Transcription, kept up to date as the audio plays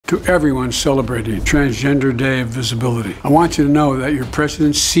To everyone celebrating Transgender Day of Visibility, I want you to know that your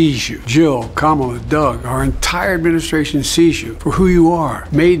president sees you. Jill, Kamala, Doug, our entire administration sees you for who you are,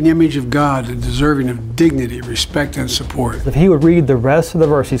 made in the image of God and deserving of dignity, respect, and support. If he would read the rest of the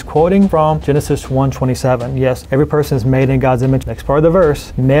verse, he's quoting from Genesis 1:27. Yes, every person is made in God's image. Next part of the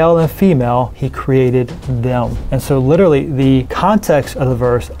verse, male and female, he created them. And so literally the context of the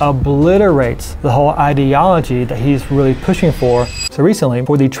verse obliterates the whole ideology that he's really pushing for. So recently,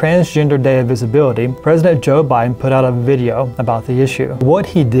 for the Transgender Day of Visibility, President Joe Biden put out a video about the issue. What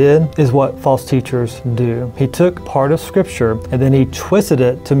he did is what false teachers do. He took part of scripture and then he twisted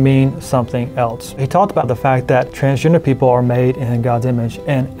it to mean something else. He talked about the fact that transgender people are made in God's image,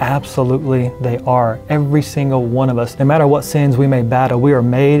 and absolutely they are. Every single one of us, no matter what sins we may battle, we are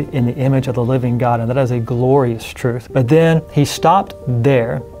made in the image of the living God, and that is a glorious truth. But then he stopped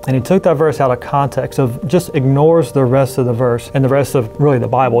there, and he took that verse out of context, of just ignores the rest of the verse and the rest of really the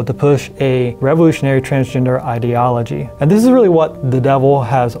Bible to push a revolutionary transgender ideology. And this is really what the devil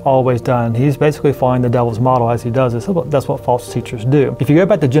has always done. He's basically following the devil's model as he does this. That's what false teachers do. If you go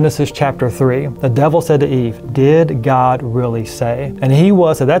back to Genesis chapter 3, the devil said to Eve, "Did God really say?" And he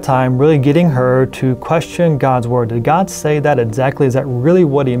was at that time really getting her to question God's word. Did God say that exactly? Is that really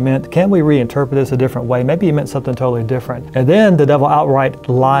what he meant? Can't we reinterpret this a different way? Maybe he meant something totally different. And then the devil outright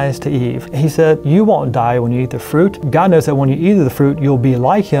lied to Eve. He said, "You won't die when you eat the fruit. God knows that when you eat of the fruit, you'll be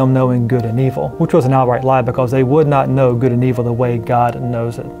like him, knowing good and evil," which was an outright lie, because they would not know good and evil the way God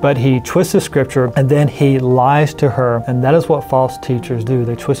knows it. But he twisted scripture and then he lies to her, and that is what false teachers do.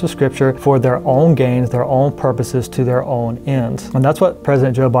 They twist the scripture for their own gains, their own purposes, to their own ends. And that's what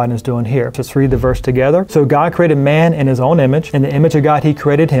President Joe Biden is doing here. Let's read the verse together. So God created man in his own image. In the image of God, he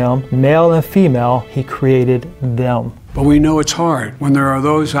created him. Male and female, he created them. But we know it's hard when there are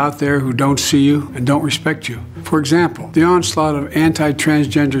those out there who don't see you and don't respect you. For example, the onslaught of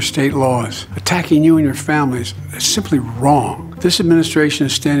anti-transgender state laws attacking you and your families is simply wrong. This administration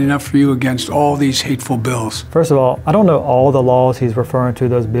is standing up for you against all these hateful bills. First of all, I don't know all the laws he's referring to,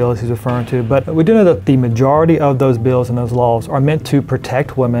 those bills he's referring to, but we do know that the majority of those bills and those laws are meant to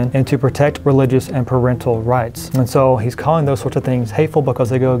protect women and to protect religious and parental rights. And so he's calling those sorts of things hateful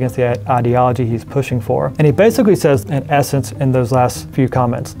because they go against the ideology he's pushing for. And he basically says, in essence, in those last few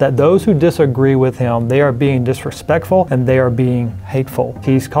comments, that those who disagree with him, they are being disrespectful and they are being hateful.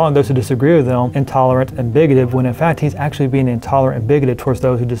 He's calling those who disagree with him intolerant and bigoted, when in fact he's actually being intolerant and bigoted towards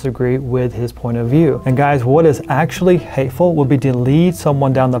those who disagree with his point of view. And guys, what is actually hateful would be to lead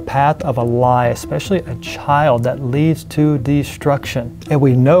someone down the path of a lie, especially a child, that leads to destruction. And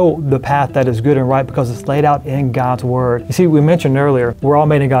we know the path that is good and right because it's laid out in God's word. You see, we mentioned earlier, we're all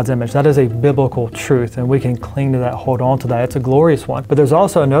made in God's image. That is a biblical truth, and we can cling to that, hold on to that. It's a glorious one. But there's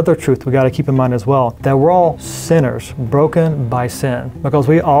also another truth we got to keep in mind as well, that we're all sinners, broken by sin. Because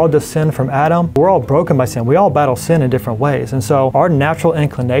we all descend from Adam, we're all broken by sin. We all battle sin in different ways. And so our natural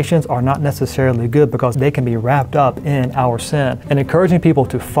inclinations are not necessarily good because they can be wrapped up in our sin. And encouraging people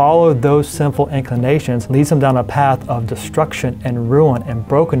to follow those sinful inclinations leads them down a path of destruction and ruin and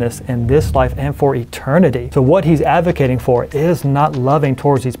brokenness in this life and for eternity. So what he's advocating for is not loving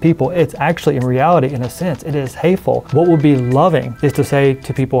towards these people. It's actually, in reality, in a sense, it is hateful. What would be loving is to say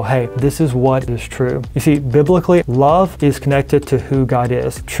to people, hey, this is what is true. You see, biblically, love is connected to who God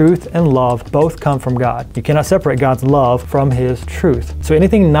is. Truth and love both come from God. You cannot separate God's love from his truth. So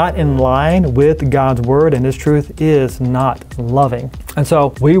anything not in line with God's word and his truth is not loving. And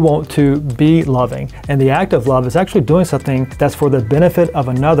so we want to be loving. And the act of love is actually doing something that's for the benefit of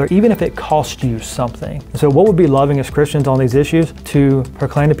another, even if it costs you something. So what would be loving as Christians on these issues? To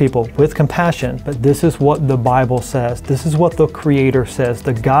proclaim to people with compassion, but this is what the Bible says. This is what the Creator says,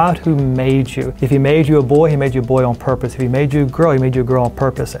 the God who made you. If he made you a boy, he made you a boy on purpose. If he made you a girl, he made you a girl on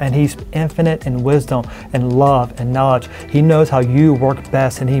purpose. And he's infinite in wisdom and love and knowledge. He knows how you work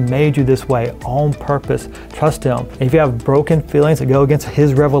best, and he made you this way on purpose. Trust him. And if you have broken feelings that go against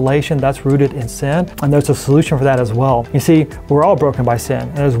his revelation, that's rooted in sin, and there's a solution for that as well. You see, we're all broken by sin,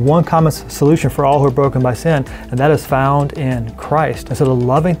 and there's one common solution for all who are broken by sin, and that is found in Christ. And so the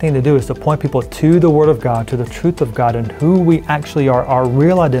loving thing to do is to point people to the Word of God, to the truth of God, and who we actually are, our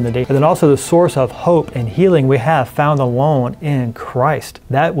real identity, and then also the source of hope and healing we have found alone in Christ.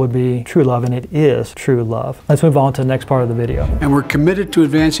 That would be true love, and it is true love. Let's move on to the next part of the video. And we're committed to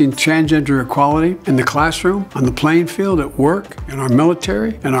advancing transgender equality in the classroom, on the playing field, at work, in our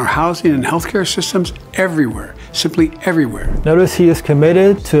military, and our housing and healthcare systems, everywhere, simply everywhere. Notice he is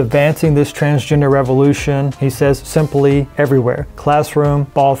committed to advancing this transgender revolution. He says simply everywhere. Classroom,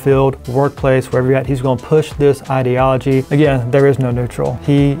 ball field, workplace, wherever you're at, he's going to push this ideology. Again, there is no neutral.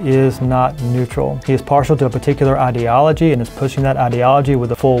 He is not neutral. He is partial to a particular ideology and is pushing that ideology with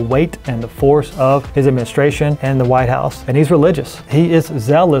the full weight and the force of his administration and the White House. And he's religious. He is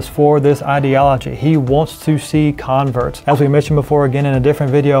zealous for this ideology. He wants to see converts. As we mentioned before, again in a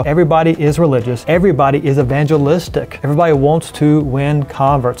different video, everybody is religious. Everybody is evangelistic. Everybody wants to win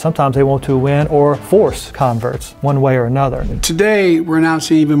converts. Sometimes they want to win or force converts one way or another. Today, we're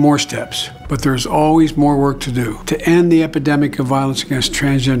announcing even more steps, but there's always more work to do to end the epidemic of violence against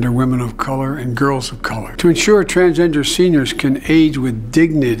transgender women of color and girls of color, to ensure transgender seniors can age with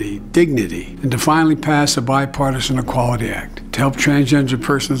dignity, and to finally pass a bipartisan Equality Act to help transgender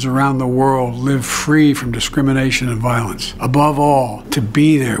persons around the world live free from discrimination and violence. Above all, to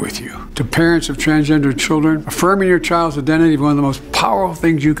be there with you. To parents of transgender children, affirming your child's identity is one of the most powerful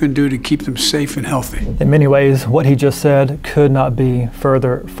things you can do to keep them safe and healthy. In many ways, what he just said could not be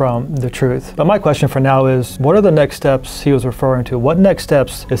further from the truth. But my question for now is, what are the next steps he was referring to? What next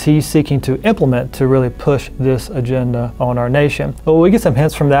steps is he seeking to implement to really push this agenda on our nation? Well, we get some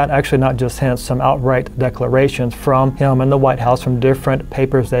hints from that, actually not just hints, some outright declarations from him and the White House from different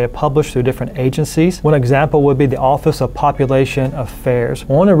papers they have published through different agencies. One example would be the Office of Population Affairs.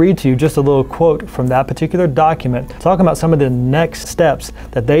 I want to read to you just a little quote from that particular document talking about some of the next steps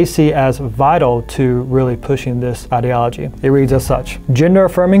that they see as vital to really pushing this ideology. It reads as such: gender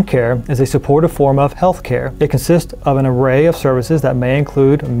affirming care is a supportive form of health care. It consists of an array of services that may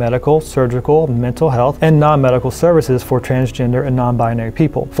include medical, surgical, mental health, and non-medical services for transgender and non-binary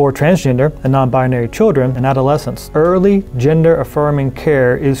people. For transgender and non-binary children and adolescents, early gender affirming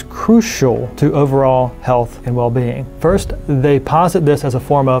care is crucial to overall health and well-being. First, they posit this as a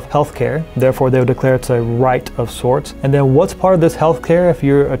form of health care, therefore they would declare it's a right of sorts. And then what's part of this health care if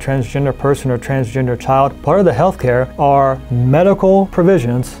you're a transgender person or transgender child? Part of the health care are medical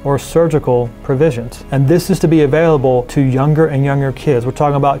provisions or surgical provisions. And this is to be available to younger and younger kids. We're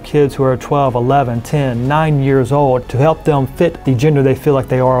talking about kids who are 12, 11, 10, 9 years old to help them fit the gender they feel like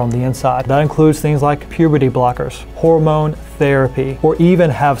they are on the inside. That includes things like puberty blockers, hormone therapy, or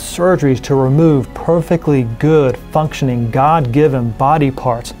even have surgeries to remove perfectly good, functioning, God-given body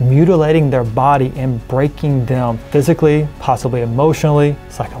parts, mutilating their body and breaking them physically, possibly emotionally,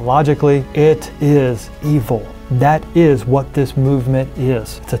 psychologically. It is evil. That is what this movement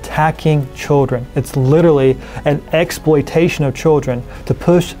is. It's attacking children. It's literally an exploitation of children to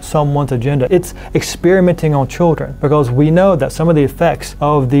push someone's agenda. It's experimenting on children because we know that some of the effects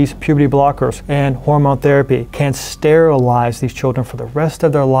of these puberty blockers and hormone therapy can sterilize these children for the rest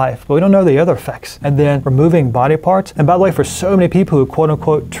of their life. But we don't know the other effects. And then removing body parts. And by the way, for so many people who quote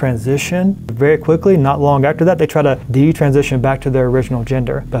unquote transition very quickly, not long after that, they try to detransition back to their original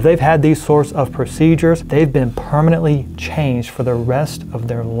gender. But if they've had these sorts of procedures, they've been permanently changed for the rest of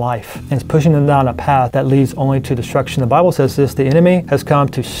their life. And it's pushing them down a path that leads only to destruction. The Bible says this: the enemy has come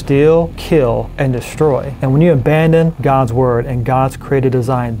to steal, kill, and destroy. And when you abandon God's word and God's created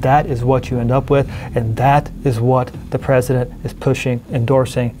design, that is what you end up with. And that is what the president is pushing,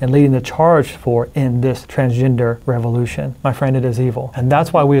 endorsing, and leading the charge for in this transgender revolution. My friend, it is evil. And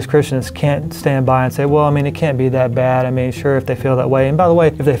that's why we as Christians can't stand by and say, well, I mean, it can't be that bad. I mean, sure, if they feel that way. And by the way,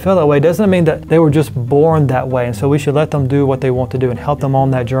 if they feel that way, doesn't mean that they were just born that way. And so we should let them do what they want to do and help them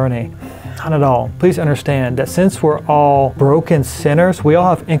on that journey. Not at all. Please understand that since we're all broken sinners, we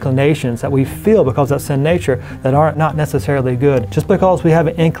all have inclinations that we feel because of sin nature that are not necessarily good. Just because we have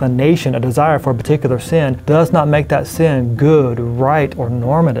an inclination, a desire for a particular sin, does not make that sin good, right, or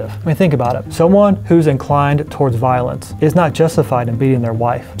normative. I mean, think about it. Someone who's inclined towards violence is not justified in beating their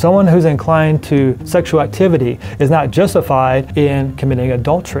wife. Someone who's inclined to sexual activity is not justified in committing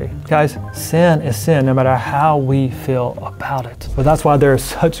adultery. Guys, sin is sin no matter how we feel about it. But that's why there's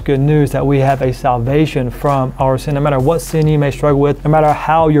such good news that we have a salvation from our sin. No matter what sin you may struggle with, no matter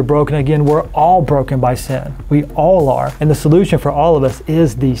how you're broken, again, we're all broken by sin. We all are. And the solution for all of us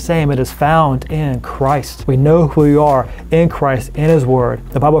is the same. It is found in Christ. We know who we are in Christ, in His Word.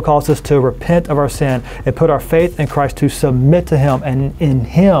 The Bible calls us to repent of our sin and put our faith in Christ, to submit to Him. And in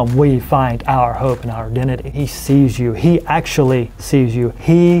Him we find our hope and our identity. He sees you. He actually sees you.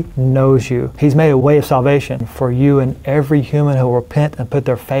 He knows you. He's made a way of salvation for you and every human who will repent and put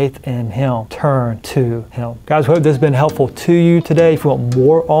their faith in Him. Turn to Him. Guys, I hope this has been helpful to you today. If you want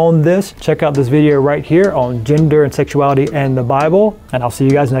more on this, check out this video right here on gender and sexuality and the Bible, and I'll see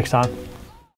you guys next time.